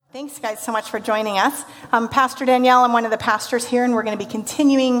Thanks, guys, so much for joining us. I'm Pastor Danielle. I'm one of the pastors here, and we're going to be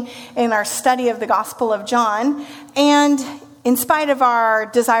continuing in our study of the Gospel of John. And in spite of our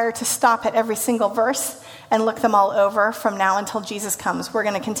desire to stop at every single verse and look them all over from now until Jesus comes, we're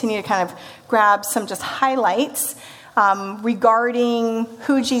going to continue to kind of grab some just highlights regarding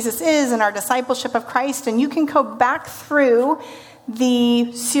who Jesus is and our discipleship of Christ. And you can go back through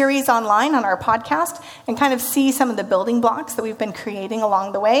the series online on our podcast and kind of see some of the building blocks that we've been creating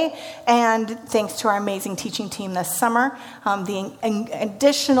along the way. And thanks to our amazing teaching team this summer, the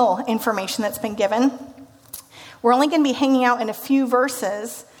additional information that's been given. We're only going to be hanging out in a few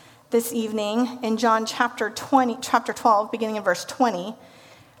verses this evening in John chapter 12, beginning in verse 20.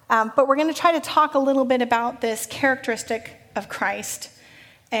 But we're going to try to talk a little bit about this characteristic of Christ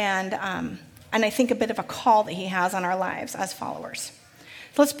and I think a bit of a call that he has on our lives as followers.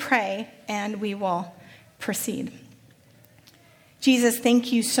 So let's pray, and we will proceed. Jesus,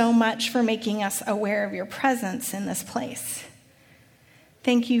 thank you so much for making us aware of your presence in this place.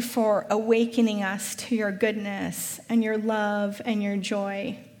 Thank you for awakening us to your goodness and your love and your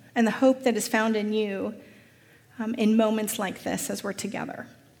joy and the hope that is found in you in moments like this as we're together.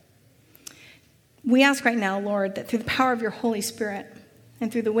 We ask right now, Lord, that through the power of your Holy Spirit,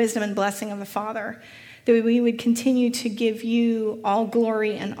 and through the wisdom and blessing of the Father, that we would continue to give you all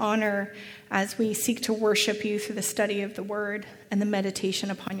glory and honor as we seek to worship you through the study of the Word and the meditation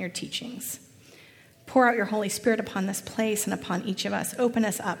upon your teachings. Pour out your Holy Spirit upon this place and upon each of us. Open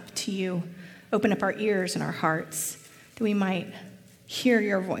us up to you. Open up our ears and our hearts that we might hear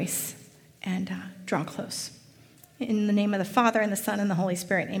your voice and draw close. In the name of the Father, and the Son, and the Holy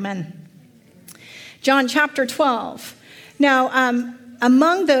Spirit, amen. John chapter 12. Now,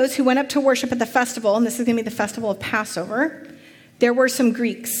 among those who went up to worship at the festival, and this is going to be the festival of Passover, there were some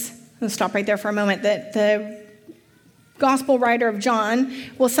Greeks. I'll stop right there for a moment. The gospel writer of John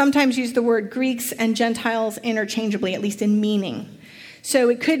will sometimes use the word Greeks and Gentiles interchangeably, at least in meaning. So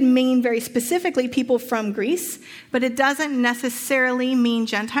it could mean very specifically people from Greece, but it doesn't necessarily mean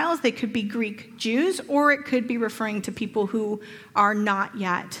Gentiles. They could be Greek Jews, or it could be referring to people who are not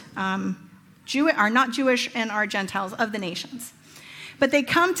yet are not Jewish and are Gentiles of the nations. But they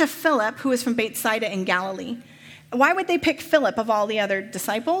come to Philip, who is from Bethsaida in Galilee. Why would they pick Philip of all the other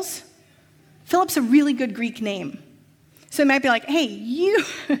disciples? Philip's a really good Greek name. So it might be like, hey, you,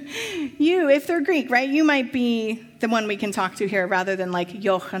 if they're Greek, right, you might be the one we can talk to here rather than like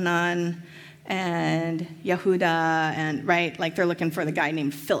Yochanan and Yehuda and, right, like they're looking for the guy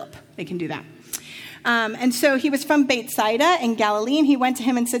named Philip. They can do that. And so he was from Bethsaida in Galilee, and he went to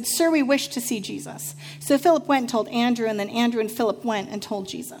him and said, "Sir, we wish to see Jesus." So Philip went and told Andrew, and then Andrew and Philip went and told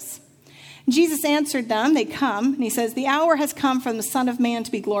Jesus. And Jesus answered them, they come, and he says, "The hour has come for the Son of Man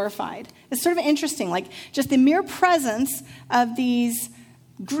to be glorified." It's sort of interesting, like just the mere presence of these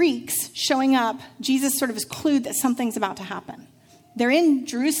Greeks showing up, Jesus sort of is clued that something's about to happen. They're in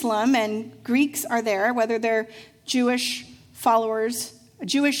Jerusalem, and Greeks are there, whether they're Jewish followers,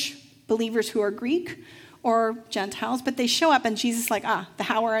 Jewish believers who are Greek or Gentiles, but they show up and Jesus is like, the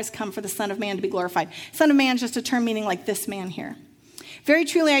hour has come for the Son of Man to be glorified. Son of Man is just a term meaning like this man here. "Very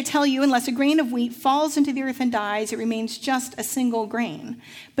truly I tell you, unless a grain of wheat falls into the earth and dies, it remains just a single grain.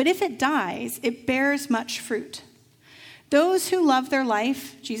 But if it dies, it bears much fruit. Those who love their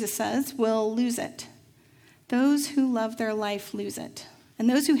life," Jesus says, "will lose it. Those who love their life lose it. And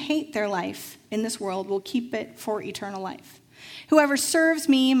those who hate their life in this world will keep it for eternal life. Whoever serves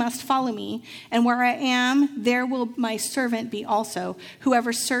me must follow me, and where I am, there will my servant be also.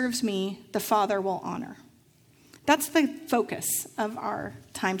 Whoever serves me, the Father will honor." That's the focus of our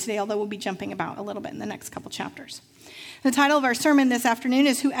time today, although we'll be jumping about a little bit in the next couple chapters. The title of our sermon this afternoon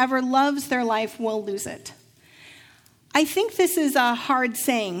is "Whoever loves their life will lose it." I think this is a hard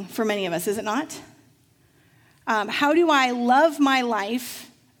saying for many of us, is it not? How do I love my life?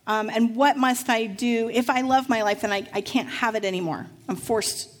 And what must I do? If I love my life, then I can't have it anymore. I'm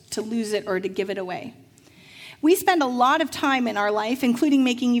forced to lose it or to give it away. We spend a lot of time in our life, including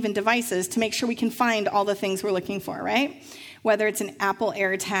making even devices, to make sure we can find all the things we're looking for, right? Whether it's an Apple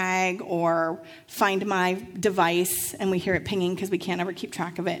AirTag or Find My device, and we hear it pinging because we can't ever keep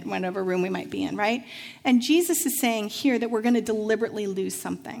track of it in whatever room we might be in, right? And Jesus is saying here that we're going to deliberately lose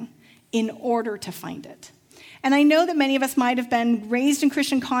something in order to find it. And I know that many of us might have been raised in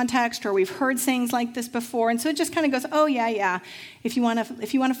Christian context, or we've heard sayings like this before, and so it just kind of goes, oh yeah. If you want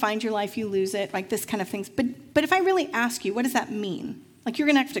to find your life, you lose it, like this kind of things. But if I really ask you, what does that mean? Like you're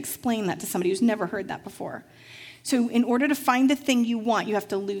going to have to explain that to somebody who's never heard that before. So in order to find the thing you want, you have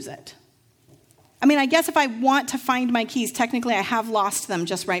to lose it. I mean, I guess if I want to find my keys, technically I have lost them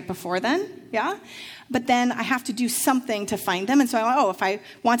just right before then, yeah? but then I have to do something to find them. And so, if I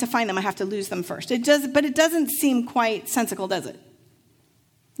want to find them, I have to lose them first. But it doesn't seem quite sensical, does it?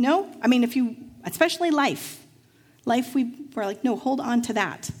 No? I mean, especially life, we're like, no, hold on to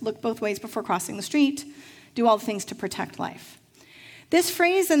that. Look both ways before crossing the street. Do all the things to protect life. This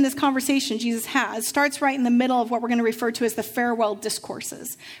phrase in this conversation Jesus has starts right in the middle of what we're going to refer to as the farewell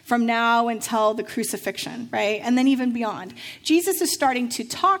discourses, from now until the crucifixion, right? And then even beyond. Jesus is starting to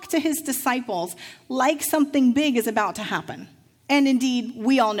talk to his disciples like something big is about to happen. And indeed,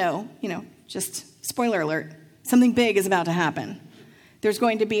 we all know, just spoiler alert, something big is about to happen. There's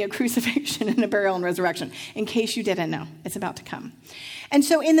going to be a crucifixion and a burial and resurrection. In case you didn't know, it's about to come. And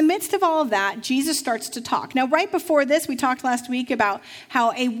so in the midst of all of that, Jesus starts to talk. Now, right before this, we talked last week about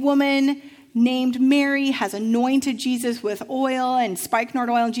how a woman named Mary has anointed Jesus with oil and spikenard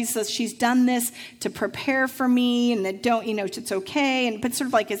oil. And Jesus says, she's done this to prepare for me, and that it's okay. But sort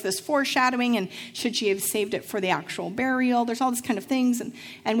of like, is this foreshadowing? And should she have saved it for the actual burial? There's all these kind of things.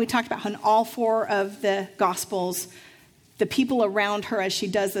 And we talked about how in all 4 of the Gospels, the people around her, as she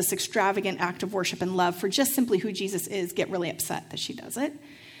does this extravagant act of worship and love for just simply who Jesus is, get really upset that she does it.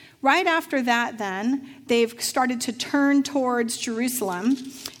 Right after that, then, they've started to turn towards Jerusalem.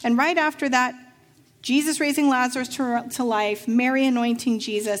 And right after that, Jesus raising Lazarus to life, Mary anointing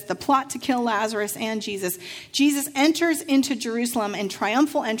Jesus, the plot to kill Lazarus and Jesus. Jesus enters into Jerusalem in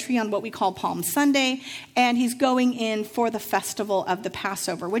triumphal entry on what we call Palm Sunday, and he's going in for the festival of the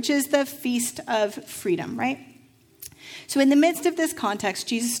Passover, which is the Feast of Freedom, right? So in the midst of this context,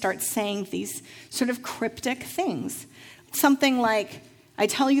 Jesus starts saying these sort of cryptic things. Something like, I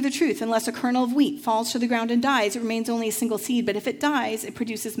tell you the truth, unless a kernel of wheat falls to the ground and dies, it remains only a single seed, but if it dies, it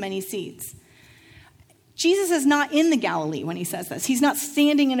produces many seeds. Jesus is not in the Galilee when he says this. He's not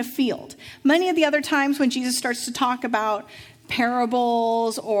standing in a field. Many of the other times when Jesus starts to talk about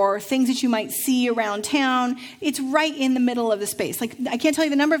parables or things that you might see around town, it's right in the middle of the space. Like, I can't tell you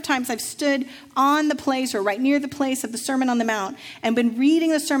the number of times I've stood on the place or right near the place of the Sermon on the Mount and been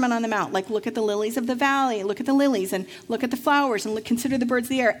reading the Sermon on the Mount, like look at the lilies of the valley, look at the lilies, and look at the flowers, and consider the birds of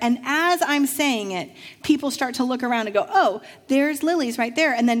the air. And as I'm saying it, people start to look around and go, oh, there's lilies right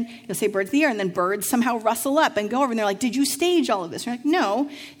there. And then you'll say birds of the air, and then birds somehow rustle up and go over, and they're like, did you stage all of this? And you're like, no,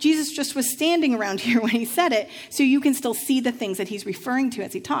 Jesus just was standing around here when he said it, so you can still see the things that he's referring to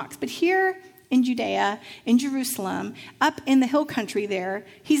as he talks. But here in Judea, in Jerusalem, up in the hill country there,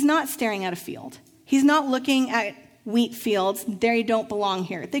 he's not staring at a field. He's not looking at wheat fields. They don't belong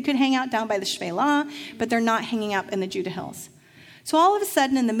here. They could hang out down by the Shvelah, but they're not hanging up in the Judah hills. So all of a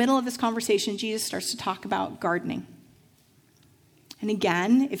sudden, in the middle of this conversation, Jesus starts to talk about gardening. And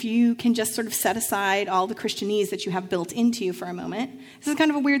again, if you can just sort of set aside all the Christianese that you have built into you for a moment, this is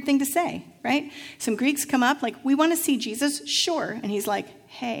kind of a weird thing to say, right? Some Greeks come up like, we want to see Jesus, sure. And he's like,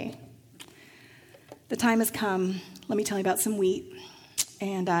 hey, the time has come. Let me tell you about some wheat.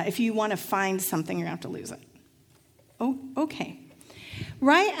 And if you want to find something, you're going to have to lose it. Oh, okay.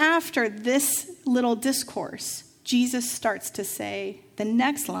 Right after this little discourse, Jesus starts to say the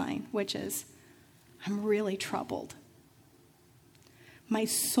next line, which is, I'm really troubled. My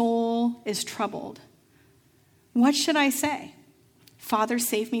soul is troubled. What should I say? Father,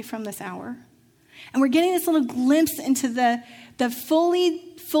 save me from this hour. And we're getting this little glimpse into the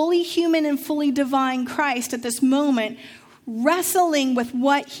fully human and fully divine Christ at this moment, wrestling with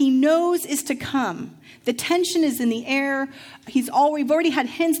what he knows is to come. The tension is in the air. We've already had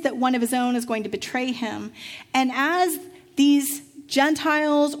hints that one of his own is going to betray him. And as these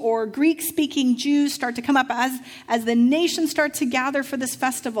Gentiles or Greek-speaking Jews start to come up, as the nations start to gather for this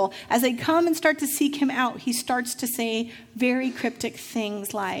festival, as they come and start to seek him out, he starts to say very cryptic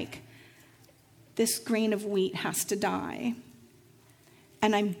things like, this grain of wheat has to die,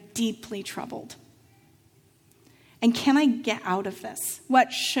 and I'm deeply troubled. And can I get out of this?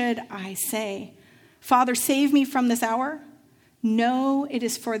 What should I say? Father, save me from this hour? No, it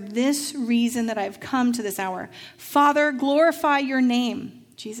is for this reason that I've come to this hour. Father, glorify your name,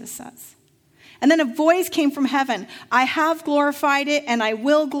 Jesus says. And then a voice came from heaven. I have glorified it, and I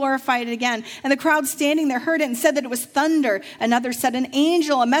will glorify it again. And the crowd standing there heard it and said that it was thunder. Another said, an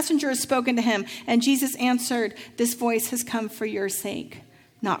angel, a messenger has spoken to him. And Jesus answered, this voice has come for your sake,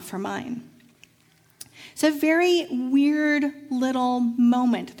 not for mine. It's a very weird little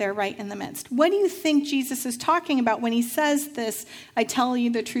moment there right in the midst. What do you think Jesus is talking about when he says this, I tell you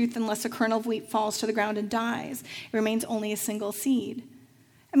the truth, unless a kernel of wheat falls to the ground and dies, it remains only a single seed?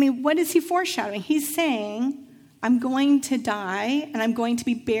 I mean, what is he foreshadowing? He's saying, I'm going to die and I'm going to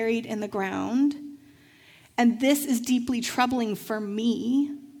be buried in the ground. And this is deeply troubling for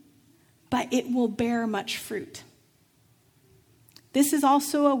me, but it will bear much fruit. This is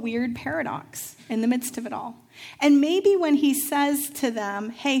also a weird paradox in the midst of it all. And maybe when he says to them,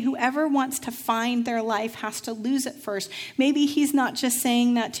 hey, whoever wants to find their life has to lose it first, maybe he's not just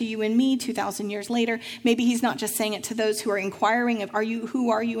saying that to you and me 2,000 years later. Maybe he's not just saying it to those who are inquiring of, who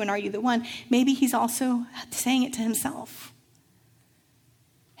are you and are you the one? Maybe he's also saying it to himself.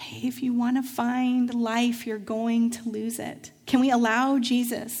 Hey, if you want to find life, you're going to lose it. Can we allow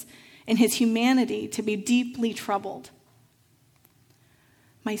Jesus in his humanity to be deeply troubled?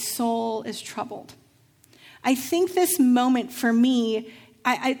 My soul is troubled. I think this moment for me,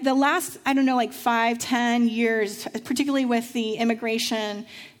 the last, 5-10 years, particularly with the immigration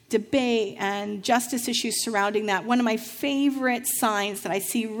debate and justice issues surrounding that, one of my favorite signs that I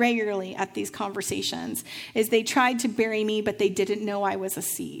see regularly at these conversations is they tried to bury me, but they didn't know I was a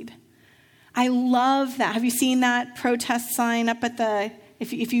seed. I love that. Have you seen that protest sign up at the...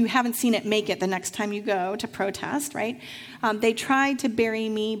 If you haven't seen it, make it the next time you go to protest, right? They tried to bury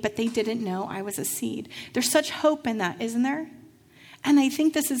me, but they didn't know I was a seed. There's such hope in that, isn't there? And I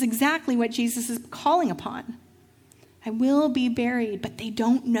think this is exactly what Jesus is calling upon. I will be buried, but they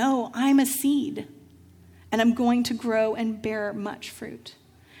don't know I'm a seed. And I'm going to grow and bear much fruit.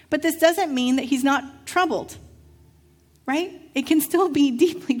 But this doesn't mean that he's not troubled, right? It can still be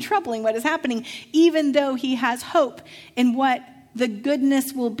deeply troubling what is happening, even though he has hope in what the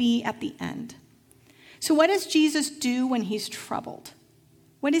goodness will be at the end. So what does Jesus do when he's troubled?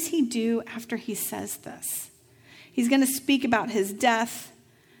 What does he do after he says this? He's going to speak about his death.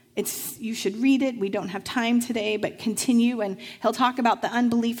 You should read it. We don't have time today, but continue. And he'll talk about the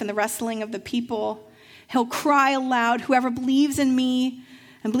unbelief and the wrestling of the people. He'll cry aloud, whoever believes in me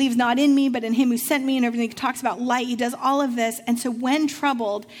and believes not in me, but in him who sent me, and everything. He talks about light. He does all of this. And so when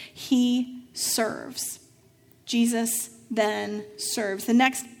troubled, he serves. Jesus then serves. The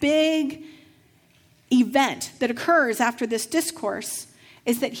next big event that occurs after this discourse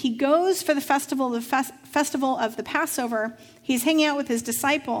is that he goes for the festival of the Passover. He's hanging out with his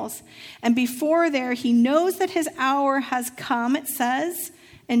disciples, and before there, he knows that his hour has come, it says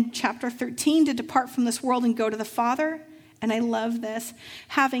in chapter 13, to depart from this world and go to the Father. And I love this.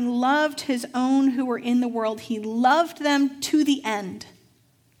 Having loved his own who were in the world, he loved them to the end.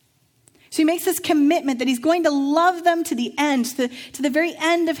 So he makes this commitment that he's going to love them to the end, to the very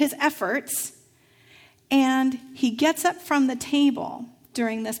end of his efforts. And he gets up from the table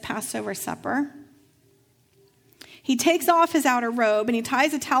during this Passover supper. He takes off his outer robe and he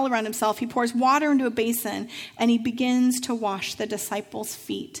ties a towel around himself. He pours water into a basin and he begins to wash the disciples'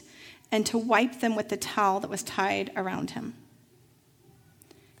 feet and to wipe them with the towel that was tied around him.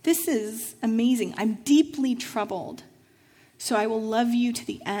 This is amazing. I'm deeply troubled. So I will love you to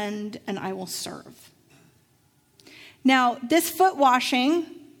the end, and I will serve. Now, this foot washing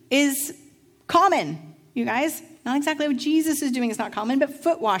is common, you guys. Not exactly what Jesus is doing is not common, but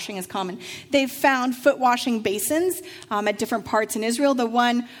foot washing is common. They've found foot washing basins at different parts in Israel. The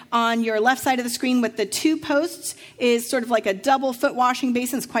one on your left side of the screen with the 2 posts is sort of like a double foot washing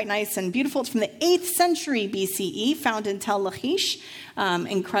basin. It's quite nice and beautiful. It's from the 8th century BCE, found in Tel Lachish.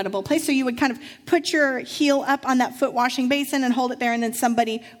 Incredible place. So you would kind of put your heel up on that foot washing basin and hold it there, and then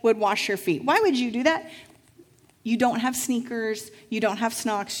somebody would wash your feet. Why would you do that? You don't have sneakers, you don't have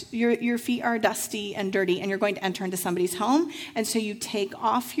snocks, your feet are dusty and dirty, and you're going to enter into somebody's home, and so you take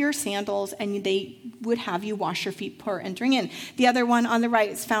off your sandals, and they would have you wash your feet before entering in. The other one on the right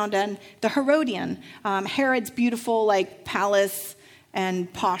is found in the Herodian, Herod's beautiful palace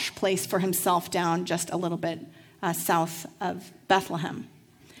and posh place for himself down just a little bit south of Bethlehem.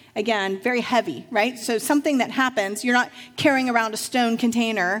 Again, very heavy, right? So something that happens, you're not carrying around a stone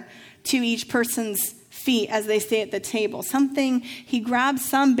container to each person's feet as they stay at the table. He grabs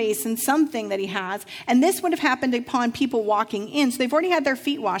some basin, something that he has, and this would have happened upon people walking in. So they've already had their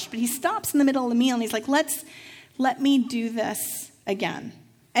feet washed, but he stops in the middle of the meal and he's like, let me do this again.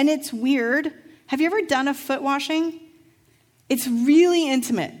 And it's weird. Have you ever done a foot washing? It's really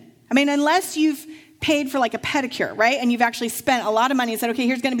intimate. I mean, unless you've paid for a pedicure, right? And you've actually spent a lot of money and said, okay,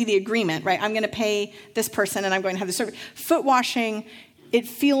 here's going to be the agreement, right? I'm going to pay this person and I'm going to have the service. Foot washing, it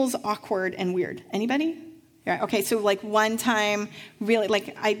feels awkward and weird. Anybody? Yeah. Okay, so one time, really,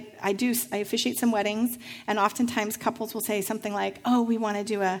 I officiate some weddings, and oftentimes couples will say something like, oh, we want to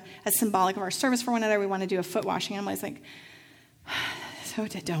do a symbolic of our service for one another, we want to do a foot washing. And I'm always like, so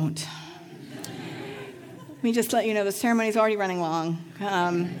don't. Let me just let you know the ceremony's already running long,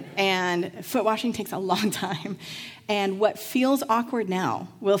 and foot washing takes a long time. And what feels awkward now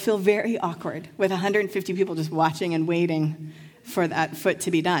will feel very awkward with 150 people just watching and waiting for that foot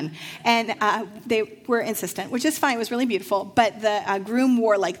to be done. And they were insistent, which is fine. It was really beautiful. But the groom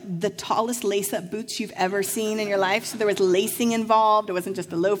wore like the tallest lace-up boots you've ever seen in your life. So there was lacing involved. It wasn't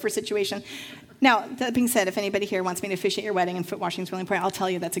just a loafer situation. Now, that being said, if anybody here wants me to officiate your wedding and foot washing is really important, I'll tell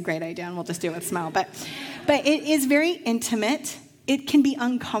you that's a great idea and we'll just do it with a smile. But it is very intimate. It can be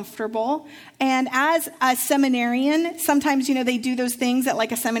uncomfortable. And as a seminarian, sometimes, they do those things at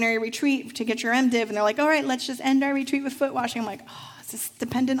like a seminary retreat to get your MDiv. And they're like, all right, let's just end our retreat with foot washing. I'm like, is this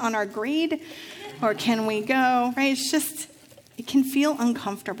dependent on our grade? Or can we go? Right? It can feel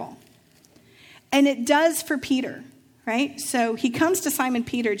uncomfortable. And it does for Peter, right? So he comes to Simon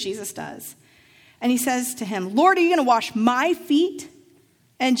Peter, Jesus does. And he says to him, Lord, are you going to wash my feet?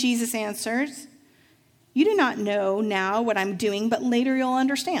 And Jesus answers, you do not know now what I'm doing, but later you'll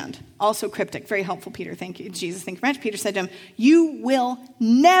understand. Also cryptic, very helpful, Peter. Thank you, Jesus. Thank you very much. Peter said to him, you will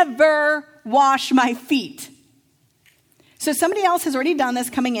never wash my feet. So somebody else has already done this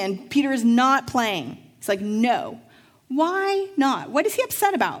coming in. Peter is not playing. He's like, no. Why not? What is he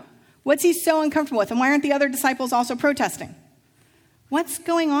upset about? What's he so uncomfortable with? And why aren't the other disciples also protesting? What's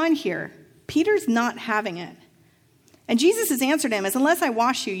going on here? Peter's not having it. And Jesus' answer to him is, unless I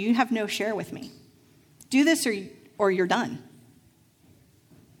wash you, you have no share with me. Do this or you're done.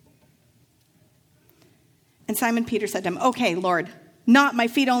 And Simon Peter said to him, okay, Lord, not my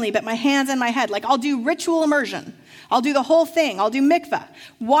feet only, but my hands and my head. Like I'll do ritual immersion. I'll do the whole thing. I'll do mikvah.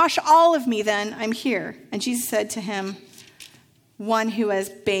 Wash all of me then, I'm here. And Jesus said to him, one who has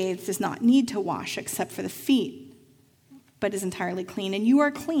bathed does not need to wash except for the feet, but is entirely clean. And you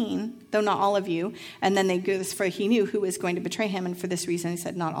are clean, though not all of you. And then they go this, for he knew who was going to betray him. And for this reason, he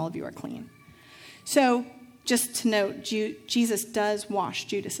said, not all of you are clean. So just to note, Jesus does wash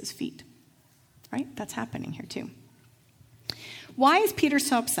Judas's feet, right? That's happening here too. Why is Peter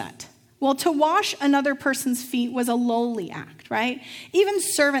so upset? Well, to wash another person's feet was a lowly act, right? Even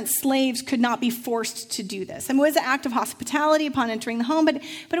servants, slaves could not be forced to do this. And it was an act of hospitality upon entering the home, but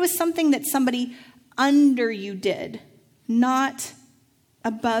it was something that somebody under you did, not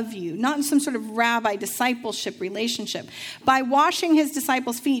above you, not in some sort of rabbi discipleship relationship. By washing his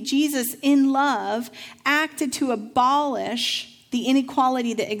disciples' feet, Jesus, in love, acted to abolish the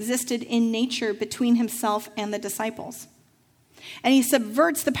inequality that existed in nature between himself and the disciples. And he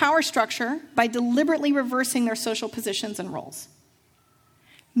subverts the power structure by deliberately reversing their social positions and roles.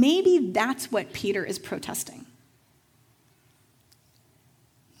 Maybe that's what Peter is protesting.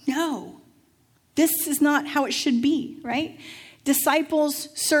 No, this is not how it should be, right? Disciples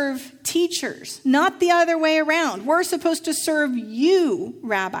serve teachers, not the other way around. We're supposed to serve you,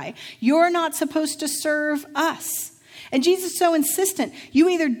 Rabbi. You're not supposed to serve us. And Jesus is so insistent. You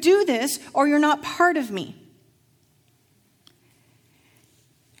either do this or you're not part of me.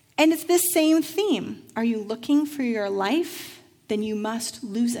 And it's this same theme. Are you looking for your life? Then you must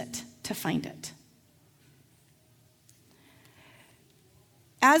lose it to find it.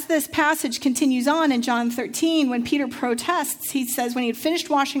 As this passage continues on in John 13, when Peter protests, he says when he had finished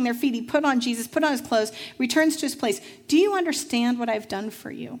washing their feet, he put on Jesus, put on his clothes, returns to his place. Do you understand what I've done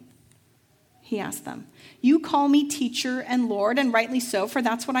for you? He asked them. You call me teacher and Lord, and rightly so, for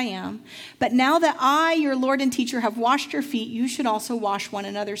that's what I am. But now that I, your Lord and teacher, have washed your feet, you should also wash one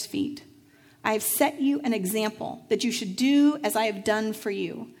another's feet. I have set you an example that you should do as I have done for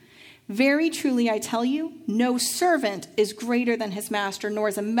you. Very truly, I tell you, no servant is greater than his master, nor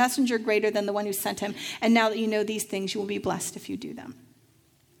is a messenger greater than the one who sent him. And now that you know these things, you will be blessed if you do them.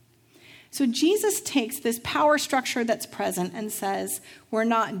 So Jesus takes this power structure that's present and says, we're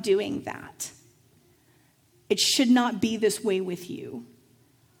not doing that. It should not be this way with you.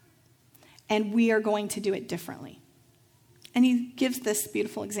 And we are going to do it differently. And he gives this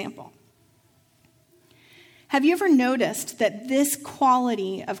beautiful example. Have you ever noticed that this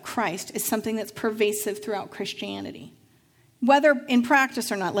quality of Christ is something that's pervasive throughout Christianity? Whether in practice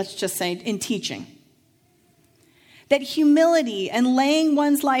or not, let's just say in teaching. That humility and laying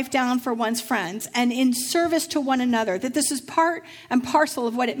one's life down for one's friends and in service to one another, that this is part and parcel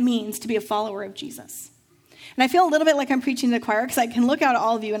of what it means to be a follower of Jesus. And I feel a little bit like I'm preaching to the choir because I can look out at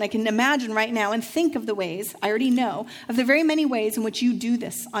all of you and I can imagine right now and think of the ways, I already know, of the very many ways in which you do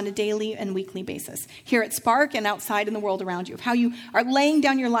this on a daily and weekly basis. Here at Spark and outside in the world around you. Of how you are laying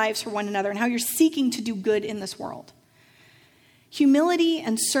down your lives for one another and how you're seeking to do good in this world. Humility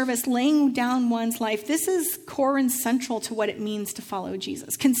and service, laying down one's life, this is core and central to what it means to follow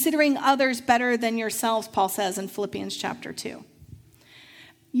Jesus. Considering others better than yourselves, Paul says in Philippians chapter 2.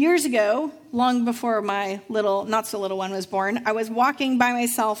 Years ago, long before my little, not so little one was born, I was walking by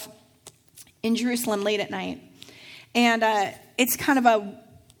myself in Jerusalem late at night. And it's kind of a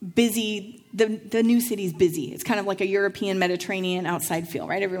busy. The new city's busy. It's kind of like a European Mediterranean outside feel,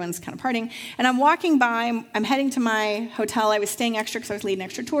 right? Everyone's kind of partying. And I'm walking by. I'm heading to my hotel. I was staying extra because I was leading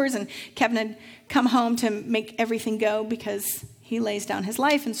extra tours, and Kevin had come home to make everything go because he lays down his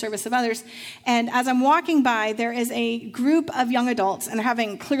life in service of others. And as I'm walking by, there is a group of young adults, and they're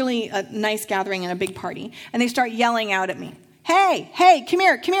having clearly a nice gathering and a big party. And they start yelling out at me, hey, come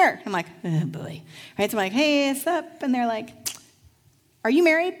here. I'm like, oh boy. Right? So I'm like, hey, what's up? And they're like, are you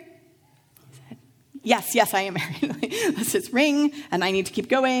married? I said, yes, I am married. Let's just ring, and I need to keep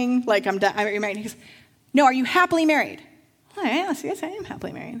going. Like, I'm married. He goes, no, are you happily married? Oh, yes, I am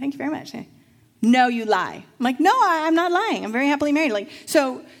happily married. Thank you very much. No, you lie. I'm like, no, I'm not lying. I'm very happily married. Like,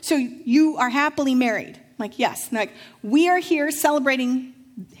 so you are happily married? I'm like, yes. And they're like, we are here celebrating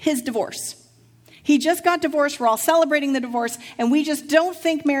his divorce. He just got divorced. We're all celebrating the divorce, and we just don't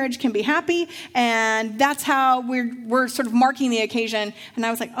think marriage can be happy, and that's how we're sort of marking the occasion. And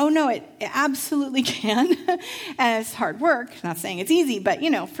I was like, oh, no, it absolutely can. And it's hard work. I'm not saying it's easy, but,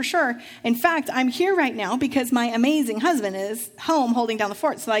 for sure. In fact, I'm here right now because my amazing husband is home holding down the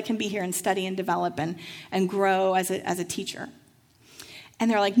fort so I can be here and study and develop and grow as a teacher. And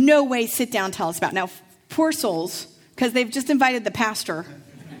they're like, no way, sit down, tell us about it. Now, poor souls, because they've just invited the pastor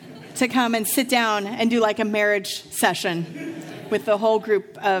to come and sit down and do like a marriage session with the whole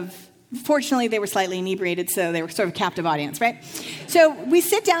group of, fortunately, they were slightly inebriated, so they were sort of a captive audience, right? So we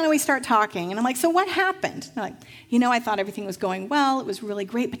sit down and we start talking, and I'm like, so what happened? They're like, I thought everything was going well. It was really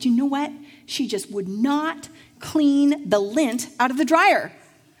great, but you know what? She just would not clean the lint out of the dryer.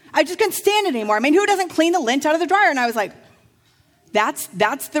 I just couldn't stand it anymore. I mean, who doesn't clean the lint out of the dryer? And I was like, that's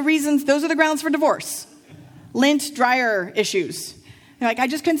the reasons, those are the grounds for divorce. Lint, dryer issues. They're like, I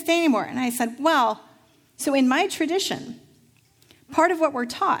just couldn't stay anymore. And I said, well, so in my tradition, part of what we're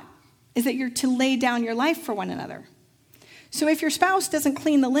taught is that you're to lay down your life for one another. So if your spouse doesn't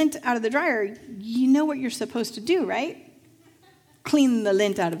clean the lint out of the dryer, you know what you're supposed to do, right? Clean the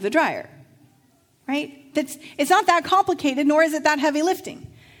lint out of the dryer, right? It's not that complicated, nor is it that heavy lifting.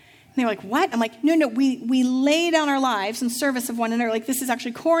 And they're like, what? I'm like, no, we lay down our lives in service of one another. Like, this is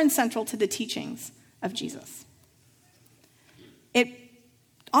actually core and central to the teachings of Jesus. It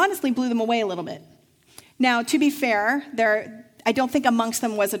honestly blew them away a little bit. Now, to be fair, I don't think amongst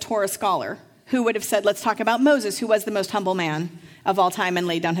them was a Torah scholar who would have said, let's talk about Moses, who was the most humble man of all time and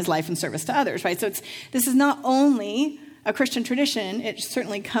laid down his life in service to others, right? So this is not only a Christian tradition, it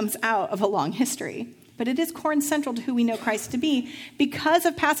certainly comes out of a long history, but it is core and central to who we know Christ to be because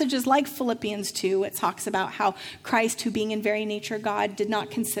of passages like Philippians 2. It talks about how Christ, who being in very nature God, did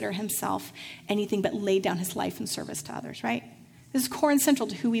not consider himself anything but laid down his life in service to others, right? This is core and central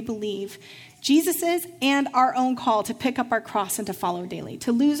to who we believe Jesus is and our own call to pick up our cross and to follow daily,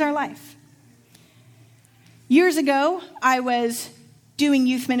 to lose our life. Years ago, I was doing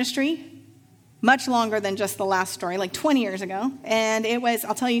youth ministry, much longer than just the last story, like 20 years ago. And it was,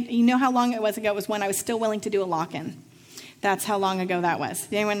 I'll tell you, you know how long it was ago? It was when I was still willing to do a lock-in. That's how long ago that was.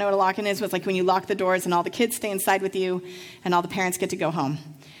 Does anyone know what a lock-in is? It was like when you lock the doors and all the kids stay inside with you and all the parents get to go home.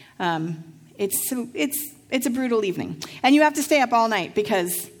 It's a brutal evening. And you have to stay up all night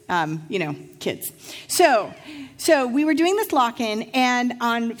because, kids. So we were doing this lock-in, and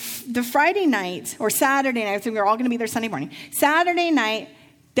on the Friday night, or Saturday night, so we were all going to be there Sunday morning. Saturday night,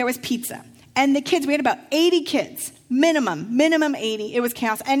 there was pizza. And the kids, we had about 80 kids, minimum 80. It was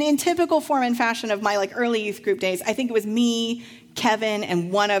chaos. And in typical form and fashion of my early youth group days, I think it was me, Kevin,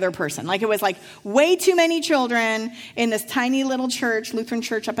 and one other person. It was way too many children in this tiny little church, Lutheran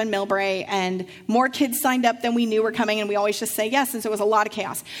church up in Millbrae, and more kids signed up than we knew were coming, and we always just say yes, and so it was a lot of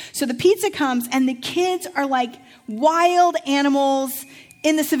chaos. So the pizza comes, and the kids are like wild animals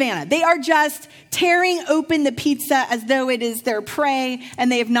in the savannah. They are just tearing open the pizza as though it is their prey,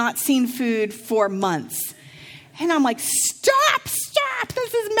 and they have not seen food for months. And I'm like, stop,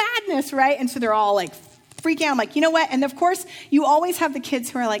 this is madness, right? And so they're all freaking out. I'm like, you know what? And of course, you always have the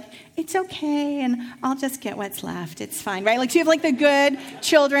kids who are like, it's okay, and I'll just get what's left. It's fine, right? So you have the good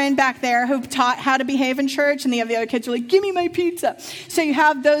children back there who taught how to behave in church, and the other kids are like, give me my pizza. So you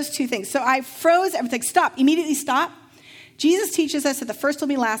have those two things. So I froze. I was like, stop, immediately stop. Jesus teaches us that the first will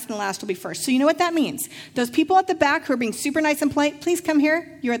be last and the last will be first. So you know what that means? Those people at the back who are being super nice and polite, please come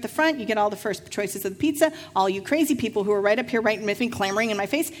here. You're at the front. You get all the first choices of the pizza. All you crazy people who are right up here right with me, clamoring in my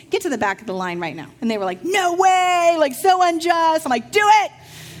face, get to the back of the line right now. And they were like, no way, so unjust. I'm like, do it.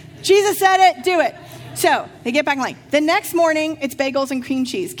 Jesus said it, do it. So they get back in line. The next morning, it's bagels and cream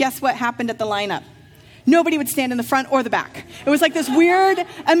cheese. Guess what happened at the lineup? nobody would stand in the front or the back. It was like this weird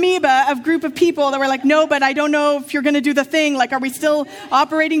amoeba of group of people that were like, no, but I don't know if you're going to do the thing. Like, are we still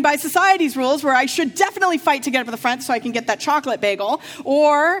operating by society's rules where I should definitely fight to get up to the front so I can get that chocolate bagel?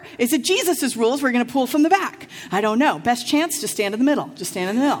 Or is it Jesus's rules we're going to pull from the back? I don't know. Best chance, just stand in the middle. Just stand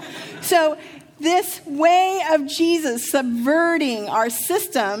in the middle. So this way of Jesus subverting our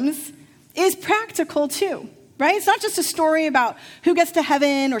systems is practical too. Right? It's not just a story about who gets to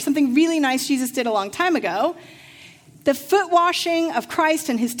heaven or something really nice Jesus did a long time ago. The foot washing of Christ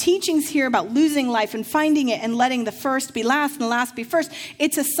and his teachings here about losing life and finding it and letting the first be last and the last be first,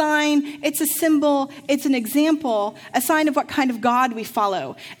 it's a sign, it's a symbol, it's an example, a sign of what kind of God we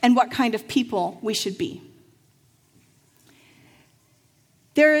follow and what kind of people we should be.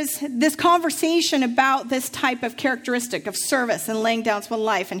 There is this conversation about this type of characteristic of service and laying down one's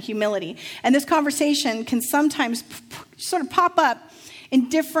life and humility. And this conversation can sometimes sort of pop up in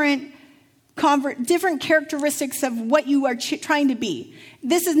different characteristics of what you are trying to be.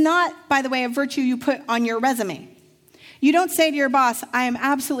 This is not, by the way, a virtue you put on your resume. You don't say to your boss, I am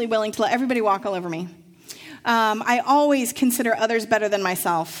absolutely willing to let everybody walk all over me. I always consider others better than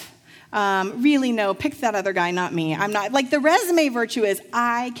myself. Really, no, pick that other guy, not me. I'm not, like the resume virtue is,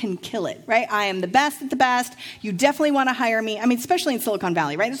 I can kill it, right? I am the best at the best. You definitely want to hire me. I mean, especially in Silicon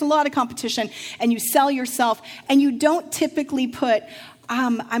Valley, right? There's a lot of competition and you sell yourself and you don't typically put,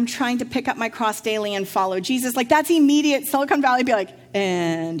 I'm trying to pick up my cross daily and follow Jesus. Like that's immediate. Silicon Valley be like,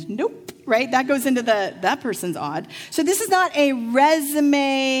 and nope, right? That goes into that person's odd. So this is not a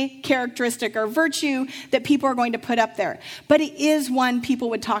resume characteristic or virtue that people are going to put up there, but it is one people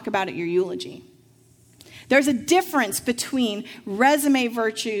would talk about at your eulogy. There's a difference between resume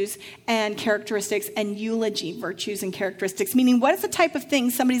virtues and characteristics and eulogy virtues and characteristics, meaning what is the type of thing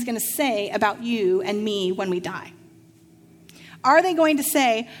somebody's going to say about you and me when we die? Are they going to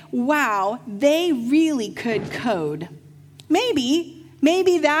say, wow, they really could code? Maybe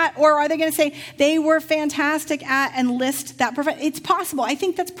that, or are they going to say they were fantastic at and list that profession? It's possible. I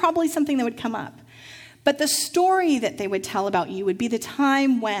think that's probably something that would come up. But the story that they would tell about you would be the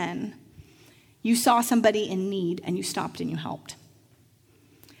time when you saw somebody in need and you stopped and you helped.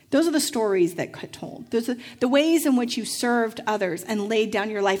 Those are the stories that get told. Those are the ways in which you served others and laid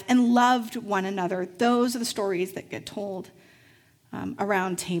down your life and loved one another. Those are the stories that get told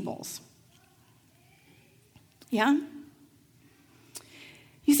around tables. Yeah?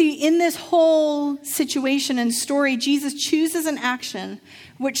 You see, in this whole situation and story, Jesus chooses an action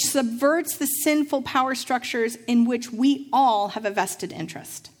which subverts the sinful power structures in which we all have a vested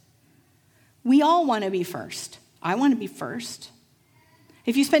interest. We all want to be first. I want to be first.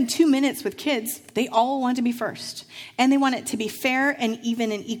 If you spend 2 minutes with kids, they all want to be first. And they want it to be fair and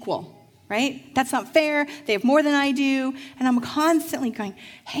even and equal. Right? That's not fair. They have more than I do. And I'm constantly going,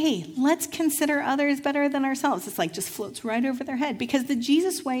 hey, let's consider others better than ourselves. It's like just floats right over their head because the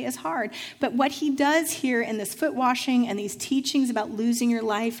Jesus way is hard. But what he does here in this foot washing and these teachings about losing your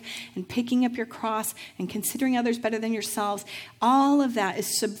life and picking up your cross and considering others better than yourselves, all of that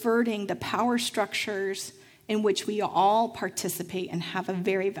is subverting the power structures in which we all participate and have a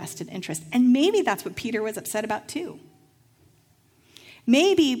very vested interest. And maybe that's what Peter was upset about too.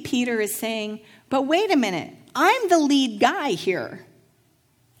 Maybe Peter is saying, but wait a minute, I'm the lead guy here.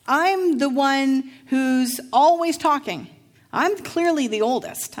 I'm the one who's always talking. I'm clearly the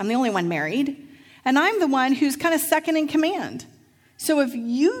oldest. I'm the only one married. And I'm the one who's kind of second in command. So if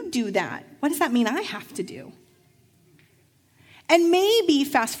you do that, what does that mean I have to do? And maybe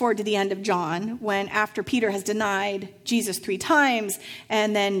fast forward to the end of John, when after Peter has denied Jesus 3 times,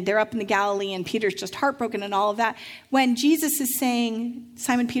 and then they're up in the Galilee, and Peter's just heartbroken and all of that. When Jesus is saying,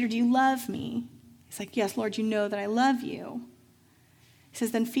 Simon Peter, do you love me? He's like, yes, Lord, you know that I love you. He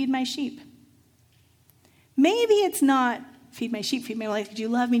says, then feed my sheep. Maybe it's not feed my sheep, feed my life. Do you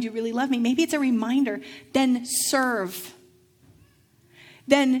love me? Do you really love me? Maybe it's a reminder. Then serve.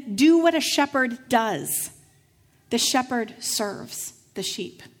 Then do what a shepherd does. The shepherd serves the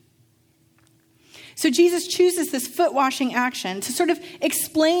sheep. So Jesus chooses this foot washing action to sort of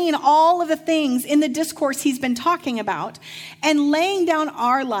explain all of the things in the discourse he's been talking about. And laying down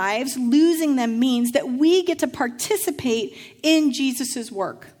our lives, losing them, means that we get to participate in Jesus's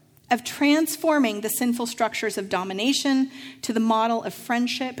work of transforming the sinful structures of domination to the model of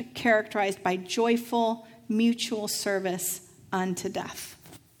friendship characterized by joyful mutual service unto death.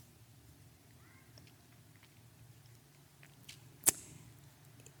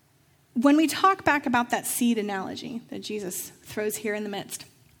 When we talk back about that seed analogy that Jesus throws here in the midst,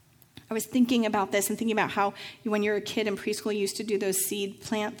 I was thinking about this and thinking about how when you're a kid in preschool, you used to do those seed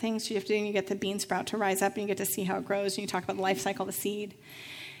plant things you have to do, and you get the bean sprout to rise up, and you get to see how it grows, and you talk about the life cycle of the seed.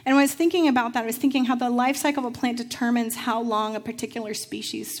 And when I was thinking about that, I was thinking how the life cycle of a plant determines how long a particular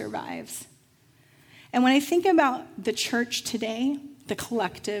species survives. And when I think about the church today, the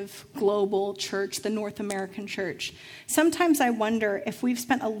collective, global church, the North American church, sometimes I wonder if we've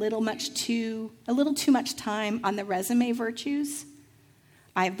spent a little too much time on the resume virtues.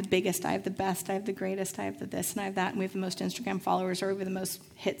 I have the biggest, I have the best, I have the greatest, I have the this, and I have that, and we have the most Instagram followers, or we have the most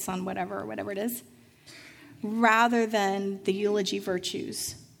hits on whatever it is, rather than the eulogy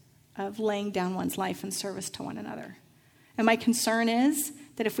virtues of laying down one's life in service to one another. And my concern is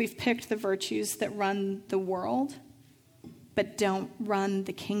that if we've picked the virtues that run the world, but don't run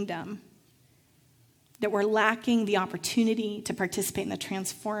the kingdom, that we're lacking the opportunity to participate in the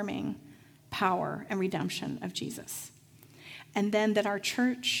transforming power and redemption of Jesus. And then that our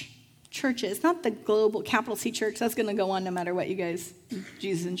churches, not the global capital C church, that's going to go on no matter what, you guys.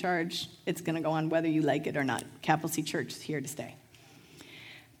 Jesus in charge. It's going to go on whether you like it or not. Capital C church is here to stay.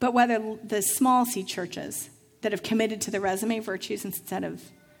 But whether the small C churches that have committed to the resume virtues instead of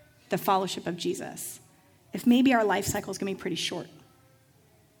the fellowship of Jesus, if maybe our life cycle is going to be pretty short.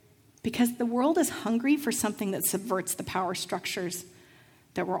 Because the world is hungry for something that subverts the power structures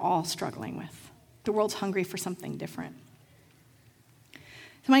that we're all struggling with. The world's hungry for something different.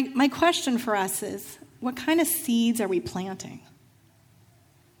 So my question for us is, what kind of seeds are we planting?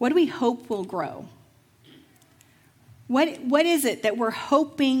 What do we hope will grow? What is it that we're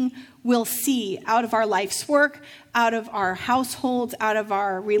hoping we'll see out of our life's work, out of our households, out of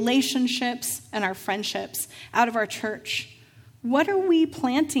our relationships and our friendships, out of our church? What are we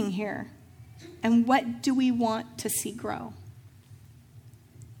planting here? And what do we want to see grow?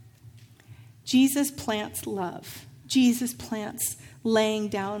 Jesus plants love. Jesus plants laying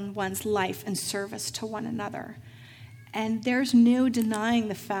down one's life in service to one another. And there's no denying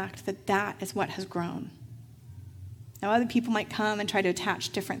the fact that that is what has grown. Now, other people might come and try to attach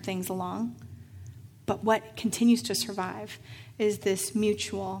different things along, but what continues to survive is this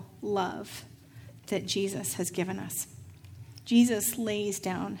mutual love that Jesus has given us. Jesus lays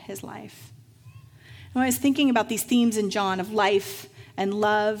down his life. When I was thinking about these themes in John of life and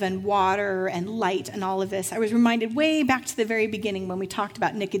love and water and light and all of this, I was reminded way back to the very beginning when we talked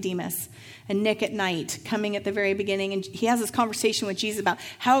about Nicodemus and Nick at night coming at the very beginning. And he has this conversation with Jesus about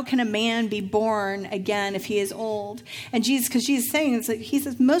how can a man be born again if he is old? And Jesus, because Jesus is saying, he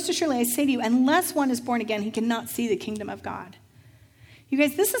says, most assuredly I say to you, unless one is born again, he cannot see the kingdom of God. You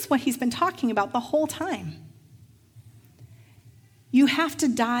guys, this is what he's been talking about the whole time. You have to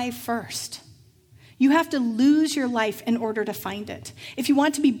die first. You have to lose your life in order to find it. If you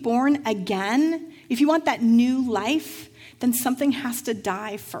want to be born again, if you want that new life, then something has to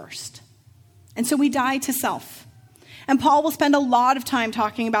die first. And so we die to self. And Paul will spend a lot of time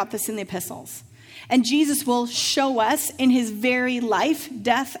talking about this in the epistles. And Jesus will show us in his very life,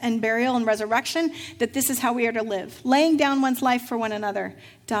 death and burial and resurrection, that this is how we are to live. Laying down one's life for one another,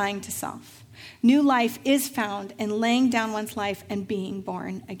 dying to self. New life is found in laying down one's life and being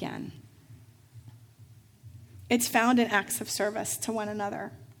born again. It's found in acts of service to one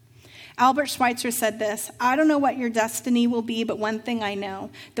another. Albert Schweitzer said this, I don't know what your destiny will be, but one thing I know,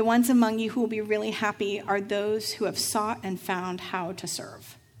 the ones among you who will be really happy are those who have sought and found how to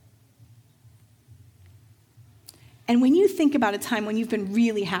serve. And when you think about a time when you've been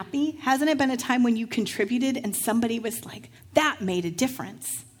really happy, hasn't it been a time when you contributed and somebody was like, that made a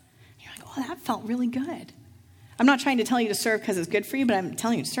difference? You're like, oh, that felt really good. I'm not trying to tell you to serve because it's good for you, but I'm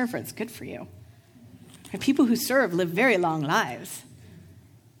telling you to serve for it's good for you. And people who serve live very long lives.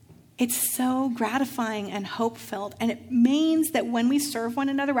 It's so gratifying and hope-filled. And it means that when we serve one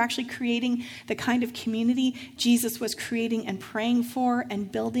another, we're actually creating the kind of community Jesus was creating and praying for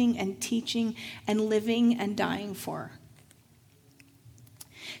and building and teaching and living and dying for.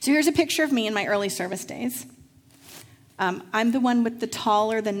 So here's a picture of me in my early service days. I'm the one with the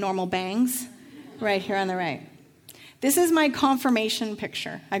taller than normal bangs right here on the right. This is my confirmation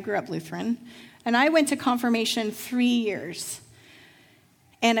picture. I grew up Lutheran. And I went to confirmation 3 years.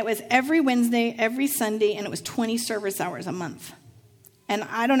 And it was every Wednesday, every Sunday, and it was 20 service hours a month. And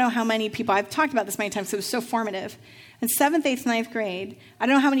I don't know how many people, I've talked about this many times, so it was so formative. In 7th, 8th, 9th grade, I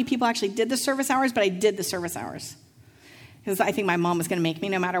don't know how many people actually did the service hours, but I did the service hours. Because I think my mom was going to make me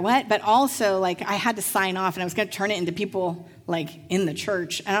no matter what. But also, I had to sign off, and I was going to turn it into people, like in the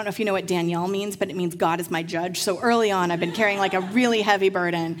church. I don't know if you know what Danielle means, but it means God is my judge. So early on, I've been carrying like a really heavy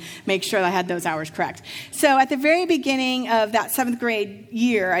burden, make sure that I had those hours correct. So at the very beginning of that 7th grade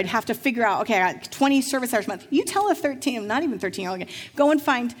year, I'd have to figure out, okay, I got 20 service hours a month. You tell a not even 13-year-old, go and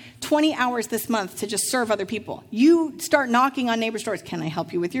find 20 hours this month to just serve other people. You start knocking on neighbors' doors. Can I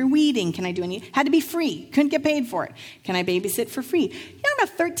help you with your weeding? Can I do any? Had to be free. Couldn't get paid for it. Can I babysit for free? A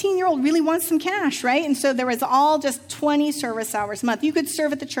 13-year-old really wants some cash, right? And so there was all just 20 service hours a month. You could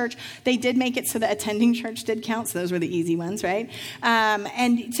serve at the church. They did make it so that attending church did count, so those were the easy ones, right?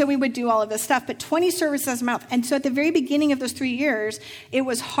 And so we would do all of this stuff, but 20 services a month. And so at the very beginning of those 3 years, it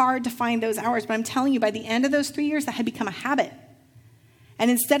was hard to find those hours. But I'm telling you, by the end of those 3 years, that had become a habit. And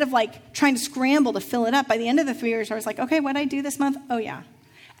instead of like trying to scramble to fill it up, by the end of the 3 years, I was like, okay, what did I do this month? Oh, yeah.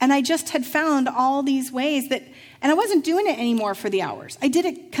 And I just had found all these ways that, and I wasn't doing it anymore for the hours. I did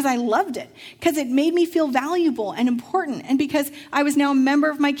it because I loved it, because it made me feel valuable and important, and because I was now a member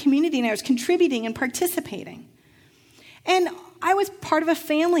of my community and I was contributing and participating. And I was part of a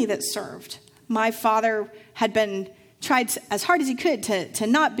family that served. My father had been tried as hard as he could to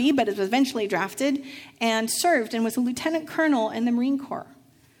not be, but was eventually drafted and served and was a lieutenant colonel in the Marine Corps.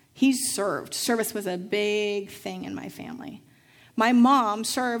 He served. Service was a big thing in my family. My mom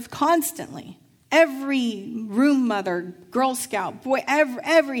served constantly. Every room mother, Girl Scout, boy,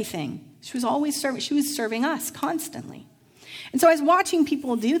 everything. She was always serving. She was serving us constantly. And so I was watching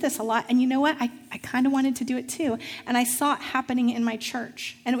people do this a lot. And you know what? I kind of wanted to do it too. And I saw it happening in my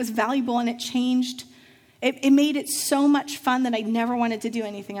church. And it was valuable and it changed. It made it so much fun that I never wanted to do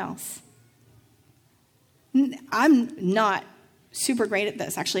anything else. I'm not super great at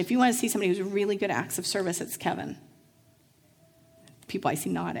this. Actually, if you want to see somebody who's really good at acts of service, it's Kevin. People I see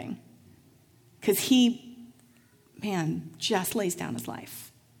nodding. Because he, just lays down his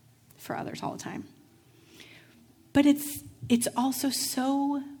life for others all the time. But it's also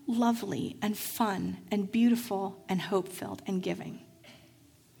so lovely and fun and beautiful and hope-filled and giving.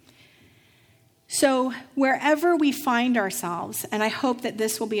 So wherever we find ourselves, and I hope that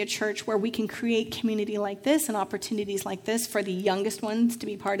this will be a church where we can create community like this and opportunities like this for the youngest ones to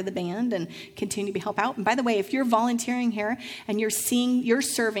be part of the band and continue to help out. And by the way, if you're volunteering here and you're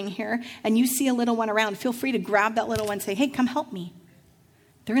serving here and you see a little one around, feel free to grab that little one and say, hey, come help me.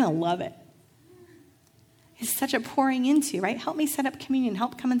 They're going to love it. It's such a pouring into, right? Help me set up communion.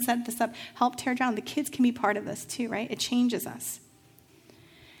 Help come and set this up. Help tear down. The kids can be part of this too, right? It changes us.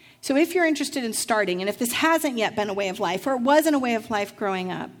 So if you're interested in starting, and if this hasn't yet been a way of life, or it wasn't a way of life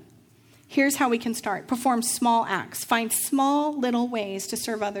growing up, here's how we can start. Perform small acts. Find small little ways to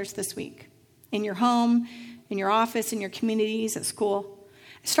serve others this week. In your home, in your office, in your communities, at school.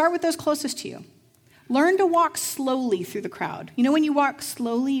 Start with those closest to you. Learn to walk slowly through the crowd. You know, when you walk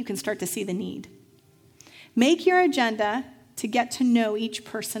slowly, you can start to see the need. Make your agenda to get to know each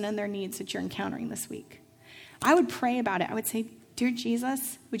person and their needs that you're encountering this week. I would pray about it. I would say, Dear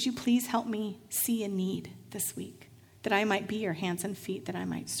Jesus, would you please help me see a need this week, that I might be your hands and feet, that I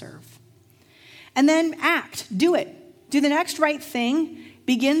might serve. And then act. Do it. Do the next right thing.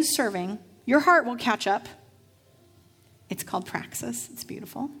 Begin serving. Your heart will catch up. It's called praxis. It's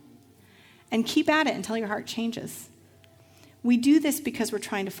beautiful. And keep at it until your heart changes. We do this because we're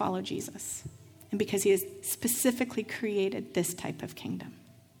trying to follow Jesus and because he has specifically created this type of kingdom.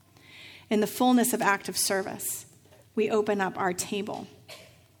 In the fullness of active service, we open up our table,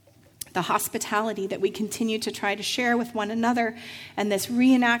 the hospitality that we continue to try to share with one another, and this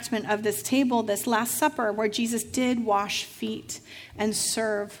reenactment of this table, this Last Supper, where Jesus did wash feet and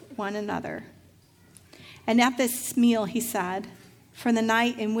serve one another. And at this meal, he said, for the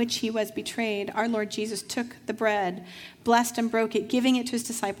night in which he was betrayed, our Lord Jesus took the bread, blessed and broke it, giving it to his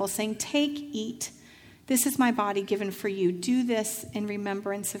disciples, saying, take, eat. This is my body given for you. Do this in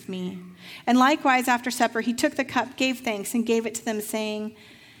remembrance of me. And likewise, after supper, he took the cup, gave thanks, and gave it to them, saying,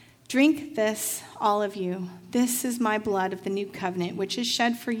 drink this, all of you. This is my blood of the new covenant, which is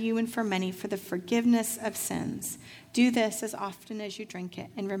shed for you and for many for the forgiveness of sins. Do this as often as you drink it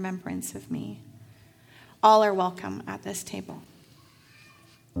in remembrance of me. All are welcome at this table.